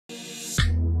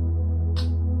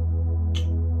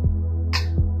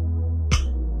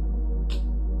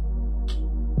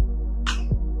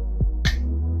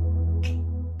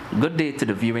Good day to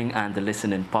the viewing and the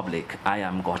listening public. I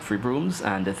am Godfrey Brooms,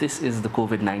 and this is the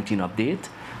COVID-19 update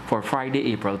for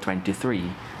Friday, April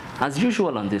 23. As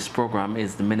usual on this program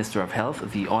is the Minister of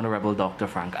Health, the Honorable Dr.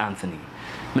 Frank Anthony.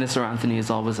 Minister Anthony,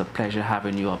 it's always a pleasure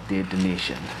having you update the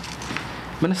nation.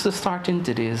 Minister, starting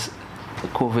today's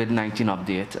COVID-19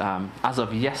 update, as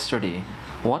of yesterday,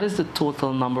 what is the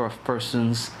total number of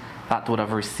persons that would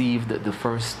have received the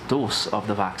first dose of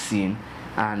the vaccine,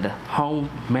 and how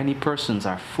many persons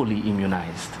are fully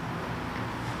immunized?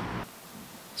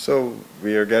 So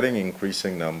we are getting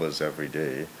increasing numbers every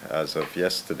day. As of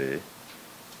yesterday,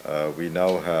 we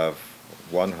now have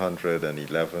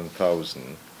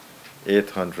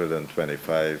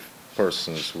 111,825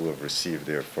 persons who have received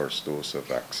their first dose of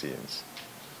vaccines.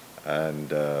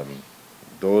 And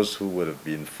those who would have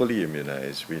been fully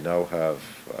immunized, we now have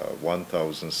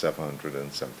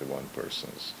 1,771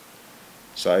 persons.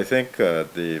 So I think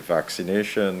the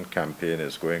vaccination campaign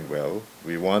is going well.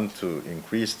 We want to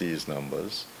increase these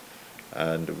numbers,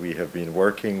 and we have been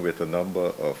working with a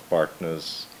number of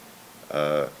partners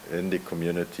in the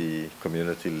community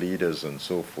leaders and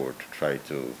so forth, to try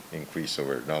to increase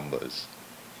our numbers.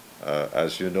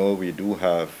 As you know, we do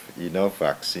have enough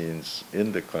vaccines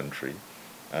in the country,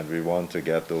 and we want to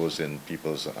get those in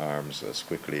people's arms as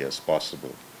quickly as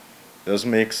possible. It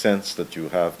doesn't make sense that you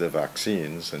have the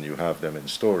vaccines and you have them in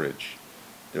storage.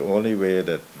 The only way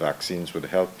that vaccines would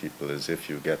help people is if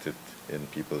you get it in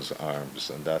people's arms,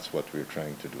 and that's what we're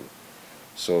trying to do.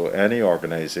 So any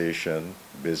organization,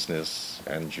 business,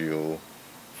 NGO,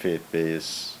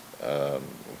 faith-based,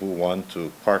 who want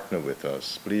to partner with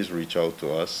us, please reach out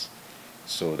to us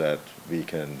so that we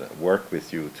can work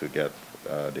with you to get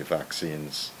the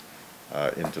vaccines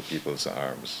into people's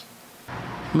arms.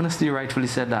 Minister, you rightfully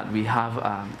said that we have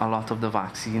a lot of the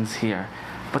vaccines here,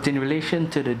 but in relation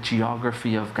to the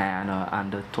geography of Guyana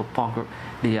and the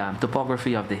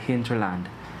topography of the hinterland,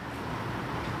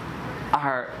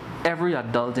 are every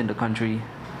adult in the country,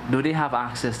 do they have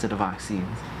access to the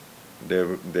vaccines?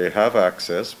 They have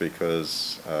access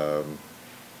because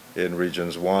in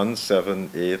regions 1, 7,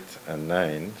 8, and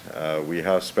 9, we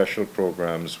have special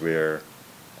programs where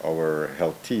our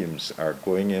health teams are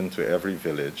going into every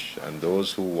village, and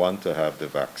those who want to have the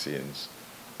vaccines,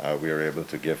 we are able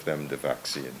to give them the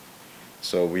vaccine.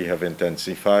 So we have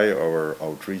intensified our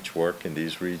outreach work in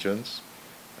these regions.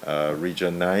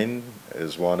 Region 9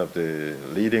 is one of the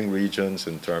leading regions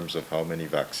in terms of how many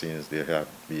vaccines they have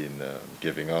been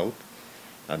giving out.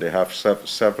 And they have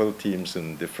several teams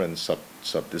in different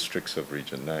sub-districts of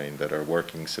Region 9 that are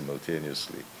working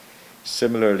simultaneously.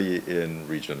 Similarly in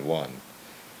Region 1.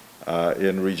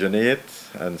 In Region 8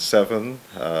 and 7,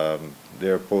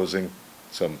 they're posing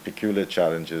some peculiar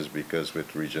challenges because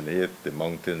with Region 8, the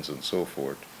mountains and so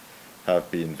forth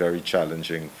have been very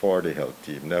challenging for the health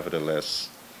team. Nevertheless,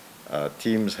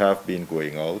 teams have been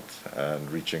going out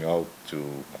and reaching out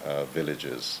to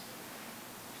villages.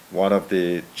 One of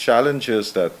the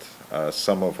challenges that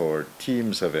some of our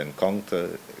teams have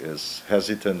encountered is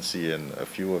hesitancy in a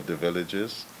few of the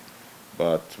villages,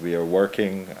 but we are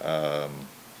working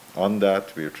on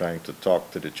that. We are trying to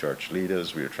talk to the church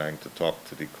leaders, we are trying to talk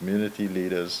to the community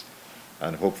leaders,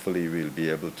 and hopefully we'll be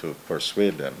able to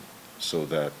persuade them so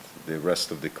that the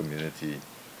rest of the community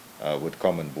would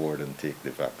come on board and take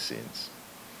the vaccines.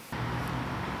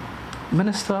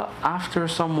 Minister, after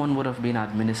someone would have been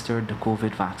administered the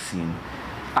COVID vaccine,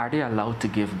 are they allowed to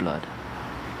give blood?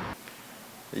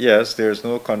 Yes, there's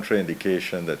no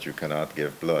contraindication that you cannot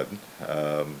give blood.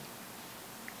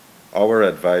 Our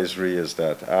advisory is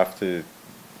that after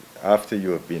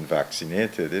you have been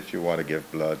vaccinated, if you want to give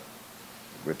blood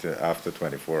after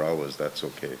 24 hours, that's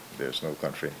okay. There's no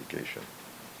contraindication.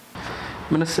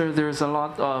 Minister, there are a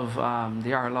lot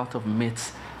of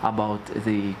myths about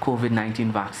the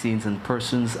COVID-19 vaccines, and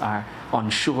persons are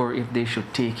unsure if they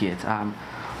should take it.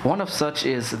 One of such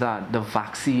is that the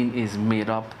vaccine is made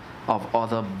up of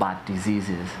other bad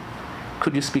diseases.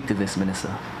 Could you speak to this,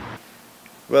 Minister?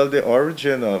 Well, the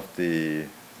origin of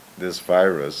this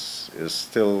virus is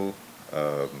still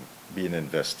being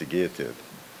investigated.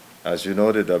 As you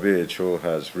know, the WHO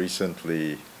has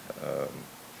recently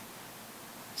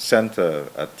sent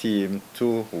a team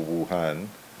to Wuhan,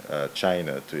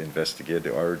 China, to investigate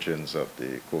the origins of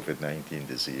the COVID-19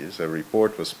 disease. A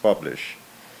report was published,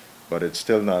 but it's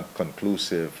still not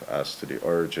conclusive as to the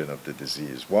origin of the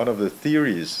disease. One of the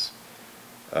theories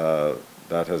that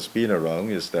has been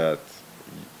around is that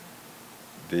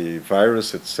the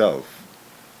virus itself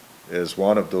is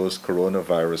one of those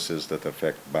coronaviruses that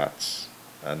affect bats,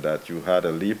 and that you had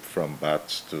a leap from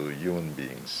bats to human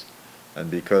beings. And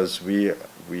because we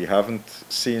haven't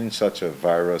seen such a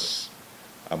virus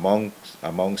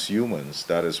amongst humans,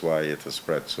 that is why it has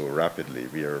spread so rapidly.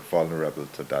 We are vulnerable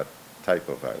to that type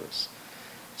of virus.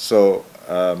 So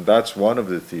that's one of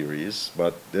the theories,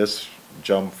 but this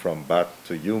jump from bat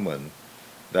to human,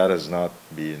 that has not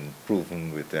been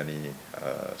proven with any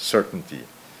certainty.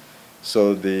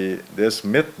 So this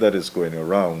myth that is going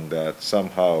around that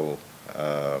somehow,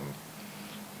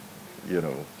 you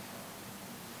know,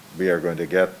 we are going to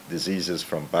get diseases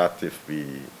from bat if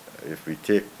we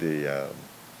take the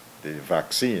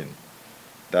vaccine,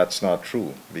 that's not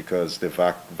true, because the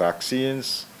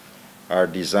vaccines are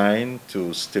designed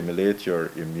to stimulate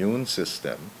your immune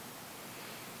system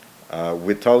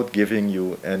without giving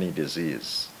you any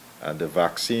disease. And the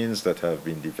vaccines that have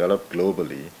been developed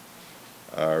globally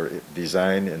are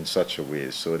designed in such a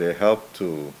way so they help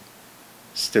to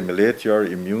stimulate your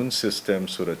immune system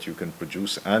so that you can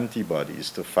produce antibodies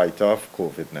to fight off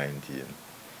COVID-19,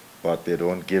 but they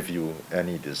don't give you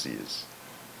any disease.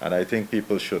 And I think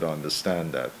people should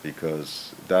understand that,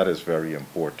 because that is very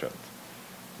important.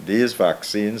 These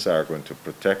vaccines are going to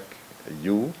protect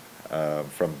you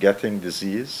from getting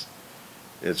disease.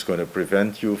 It's going to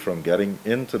prevent you from getting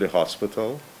into the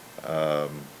hospital,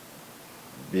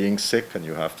 being sick and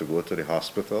you have to go to the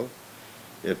hospital.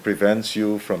 It prevents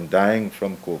you from dying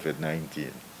from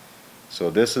COVID-19.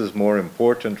 So this is more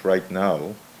important right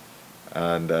now.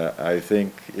 And I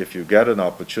think if you get an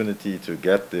opportunity to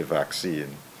get the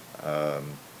vaccine,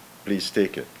 please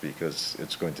take it, because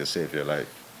it's going to save your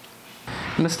life.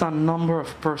 Minister, a number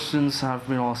of persons have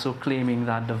been also claiming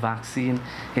that the vaccine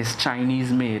is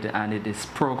Chinese made and it is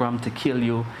programmed to kill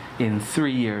you in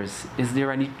 3 years. Is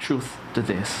there any truth to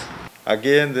this?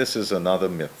 Again, this is another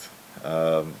myth.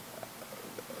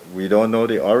 We don't know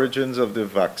the origins of the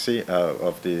vaccine,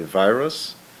 of the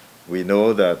virus. We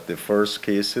know that the first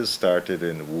cases started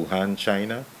in Wuhan,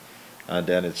 China, and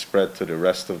then it spread to the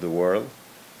rest of the world.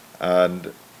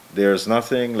 And there's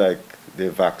nothing like the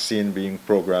vaccine being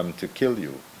programmed to kill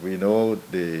you. We know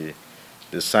the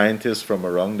scientists from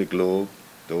around the globe,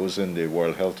 those in the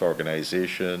World Health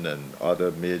Organization and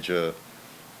other major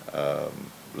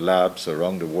labs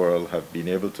around the world have been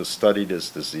able to study this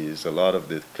disease. A lot of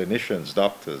the clinicians,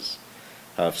 doctors,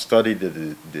 have studied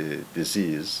the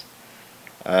disease,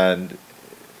 and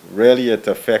really it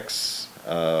affects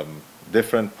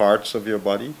different parts of your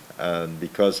body, and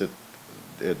because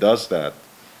it does that,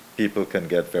 people can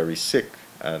get very sick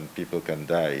and people can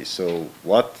die. So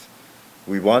what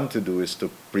we want to do is to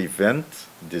prevent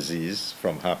disease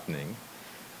from happening,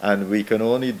 and we can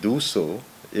only do so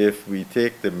if we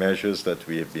take the measures that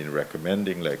we have been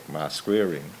recommending, like mask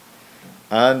wearing,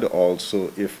 and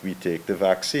also if we take the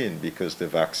vaccine, because the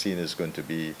vaccine is going to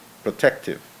be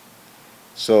protective.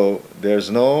 So there's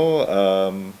no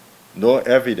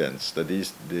evidence that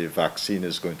the vaccine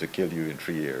is going to kill you in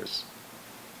 3 years.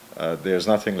 There's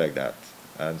nothing like that.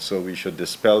 And so we should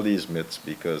dispel these myths,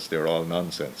 because they're all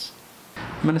nonsense.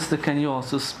 Minister, can you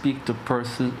also speak to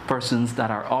persons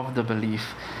that are of the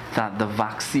belief that the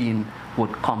vaccine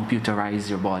would computerize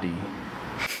your body?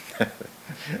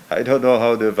 I don't know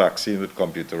how the vaccine would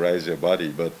computerize your body,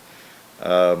 but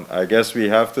I guess we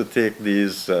have to take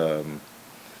these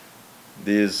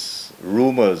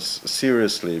rumors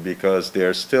seriously, because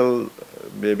they're still,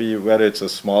 maybe whether it's a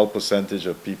small percentage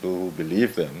of people who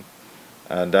believe them,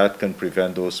 and that can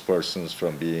prevent those persons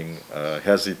from being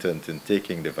hesitant in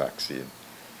taking the vaccine.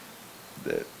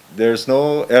 There's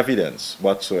no evidence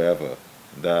whatsoever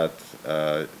that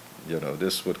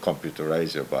this would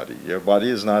computerize your body. Your body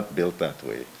is not built that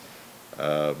way.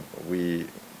 We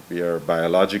are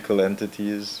biological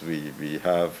entities. We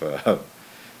have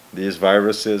these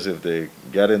viruses, if they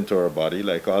get into our body,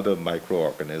 like other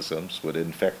microorganisms, would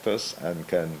infect us and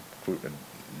can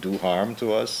do harm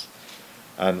to us.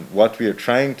 And what we are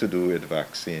trying to do with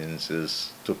vaccines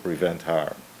is to prevent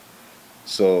harm.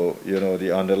 So,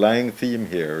 the underlying theme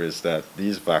here is that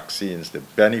these vaccines, the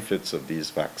benefits of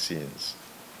these vaccines,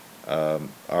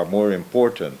 are more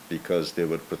important, because they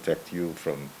would protect you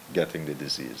from getting the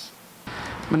disease.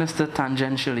 Minister,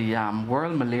 tangentially,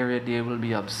 World Malaria Day will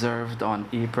be observed on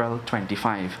April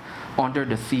 25 under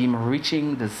the theme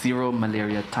Reaching the Zero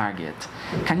Malaria Target.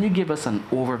 Can you give us an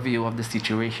overview of the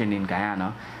situation in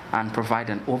Guyana and provide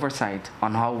an oversight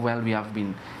on how well we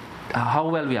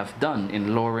have done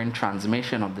in lowering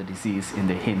transmission of the disease in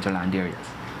the hinterland areas?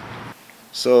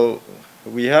 So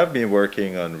we have been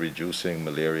working on reducing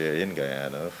malaria in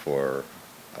Guyana for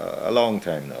a long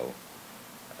time now.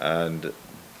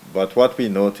 But what we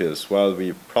noticed, while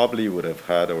we probably would have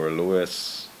had our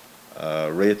lowest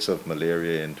rates of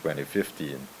malaria in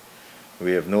 2015,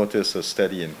 we have noticed a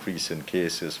steady increase in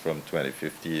cases from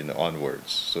 2015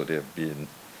 onwards. So there have been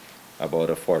about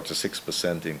a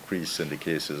 46% increase in the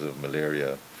cases of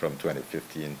malaria from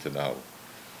 2015 to now.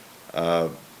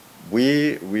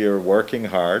 We are working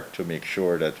hard to make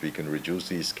sure that we can reduce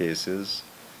these cases.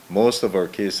 Most of our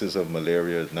cases of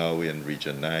malaria is now in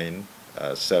Region 9,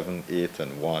 7, 8,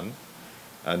 and 1,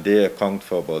 and they account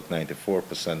for about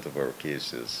 94% of our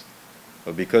cases.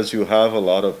 But because you have a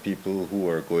lot of people who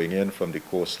are going in from the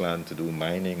coastland to do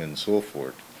mining and so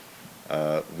forth,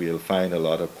 we'll find a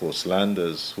lot of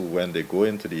coastlanders who, when they go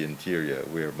into the interior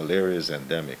where malaria is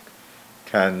endemic,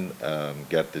 can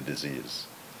get the disease.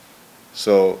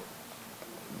 So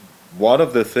one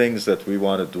of the things that we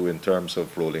want to do in terms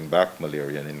of rolling back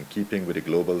malaria and in keeping with the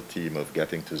global theme of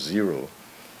getting to zero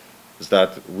is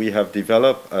that we have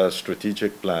developed a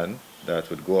strategic plan that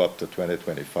would go up to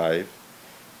 2025.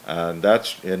 And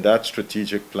in that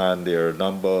strategic plan, there are a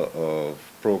number of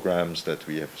programs that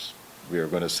we are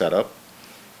going to set up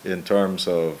in terms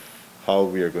of how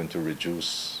we are going to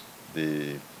reduce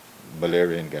the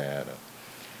malaria in Guyana.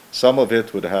 Some of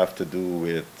it would have to do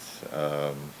with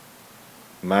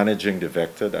managing the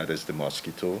vector, that is the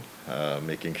mosquito,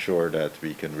 making sure that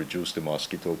we can reduce the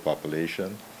mosquito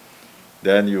population.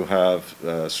 Then you have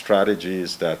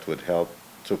strategies that would help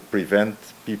to prevent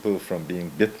people from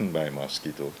being bitten by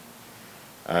mosquito.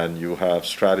 And you have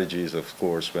strategies, of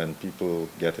course, when people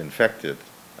get infected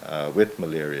with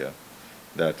malaria,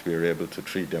 that we're able to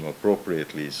treat them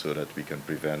appropriately so that we can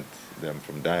prevent them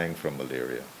from dying from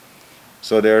malaria.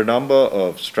 So there are a number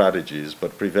of strategies,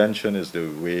 but prevention is the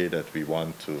way that we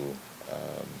want to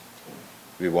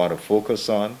focus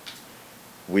on.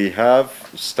 We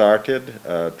have started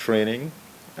training,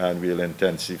 and we'll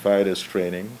intensify this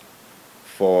training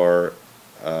for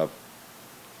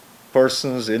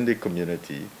persons in the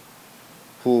community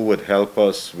who would help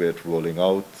us with rolling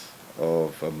out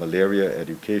of a malaria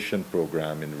education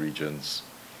program in regions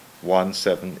 1,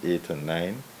 7, 8, and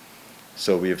 9.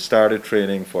 So we have started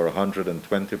training for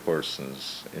 120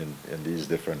 persons in these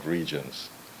different regions.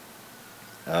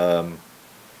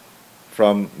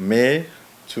 From May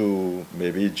to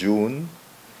maybe June,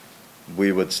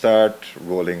 we would start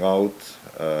rolling out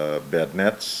bed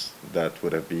nets that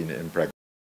would have been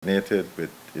impregnated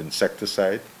with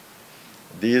insecticide.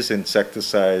 These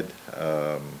insecticide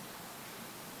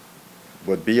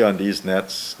would be on these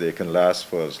nets. They can last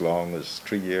for as long as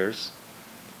 3 years.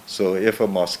 So if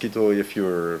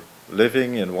you're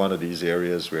living in one of these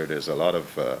areas where there's a lot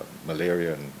of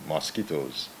malaria and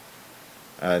mosquitoes,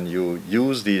 and you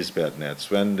use these bed nets,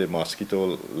 when the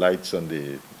mosquito lights on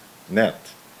the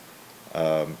net,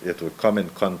 it would come in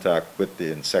contact with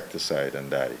the insecticide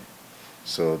and die.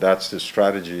 So that's the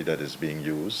strategy that is being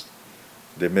used.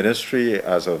 The ministry,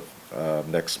 as of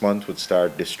next month, would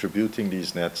start distributing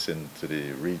these nets into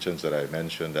the regions that I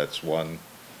mentioned. That's 1,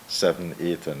 7,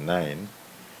 8, and 9.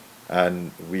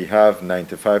 And we have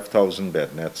 95,000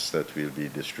 bed nets that we'll be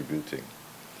distributing.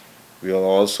 We'll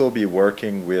also be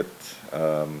working with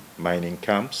mining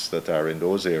camps that are in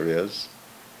those areas.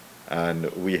 And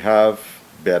we have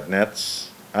bed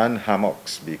nets and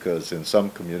hammocks, because in some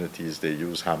communities they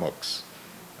use hammocks,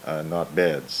 not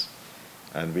beds.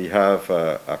 And we have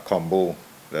a combo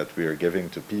that we are giving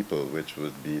to people, which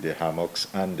would be the hammocks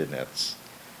and the nets.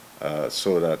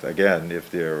 So that, again,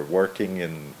 if they're working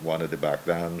in one of the back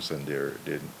dams and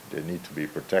they need to be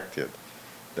protected,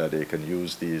 that they can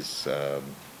use these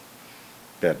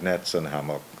bed nets and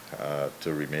hammock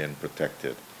to remain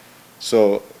protected.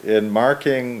 So in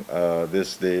marking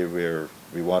this day where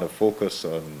we want to focus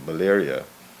on malaria,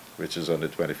 which is on the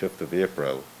 25th of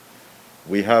April,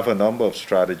 we have a number of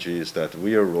strategies that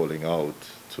we are rolling out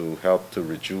to help to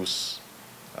reduce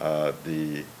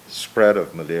the spread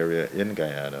of malaria in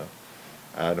Guyana.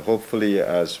 And hopefully,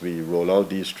 as we roll out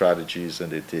these strategies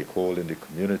and they take hold in the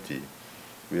community,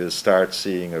 we'll start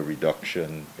seeing a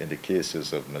reduction in the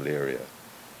cases of malaria.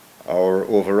 Our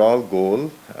overall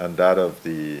goal, and that of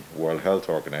the World Health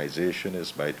Organization,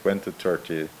 is by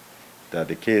 2030 that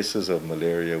the cases of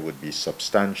malaria would be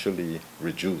substantially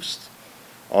reduced.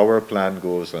 Our plan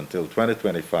goes until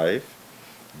 2025,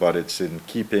 but it's in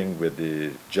keeping with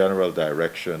the general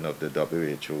direction of the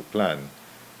WHO plan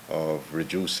of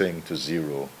reducing to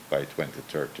zero by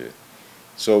 2030.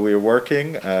 So we're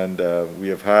working, and we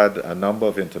have had a number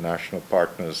of international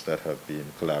partners that have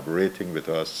been collaborating with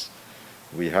us.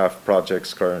 We have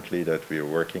projects currently that we are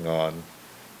working on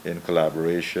in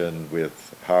collaboration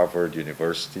with Harvard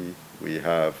University. We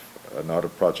have another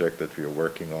project that we are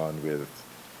working on with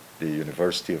the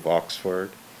University of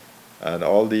Oxford. And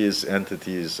all these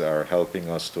entities are helping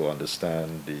us to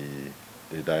understand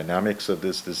the dynamics of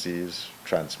this disease,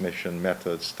 transmission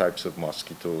methods, types of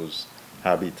mosquitoes,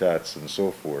 habitats, and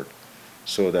so forth,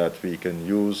 so that we can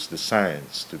use the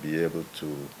science to be able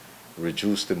to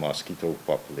reduce the mosquito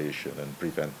population and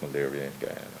prevent malaria in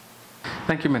Guyana.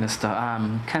 Thank you, Minister.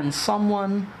 Can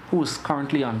someone who is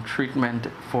currently on treatment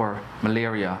for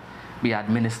malaria be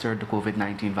administered the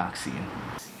COVID-19 vaccine?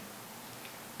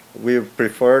 We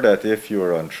prefer that if you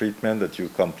are on treatment, that you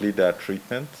complete that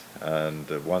treatment, and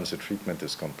once the treatment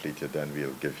is completed, then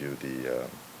we'll give you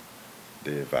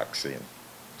the vaccine.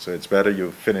 So it's better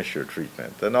you finish your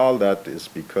treatment. And all that is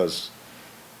because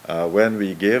when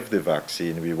we give the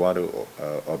vaccine, we want to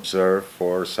observe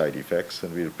for side effects,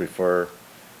 and we prefer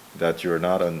that you're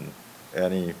not on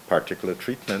any particular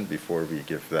treatment before we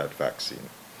give that vaccine.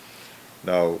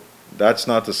 Now, that's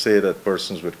not to say that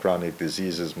persons with chronic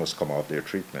diseases must come off their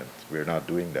treatment. We're not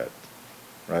doing that,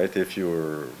 right? If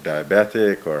you're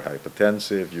diabetic or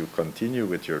hypertensive, you continue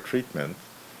with your treatment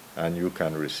and you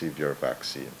can receive your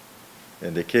vaccine.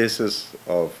 In the cases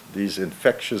of these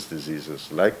infectious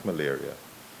diseases like malaria,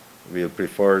 we'll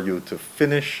prefer you to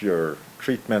finish your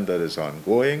treatment that is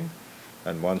ongoing,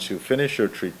 and once you finish your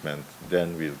treatment,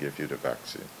 then we'll give you the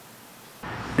vaccine.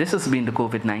 This has been the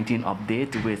COVID-19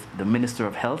 update with the Minister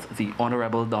of Health, the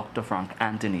Honorable Dr. Frank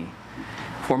Anthony.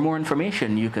 For more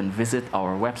information, you can visit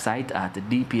our website at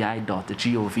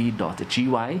dpi.gov.gy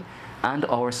and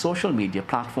our social media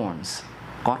platforms.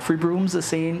 Godfrey Brooms is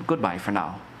saying goodbye for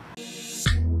now.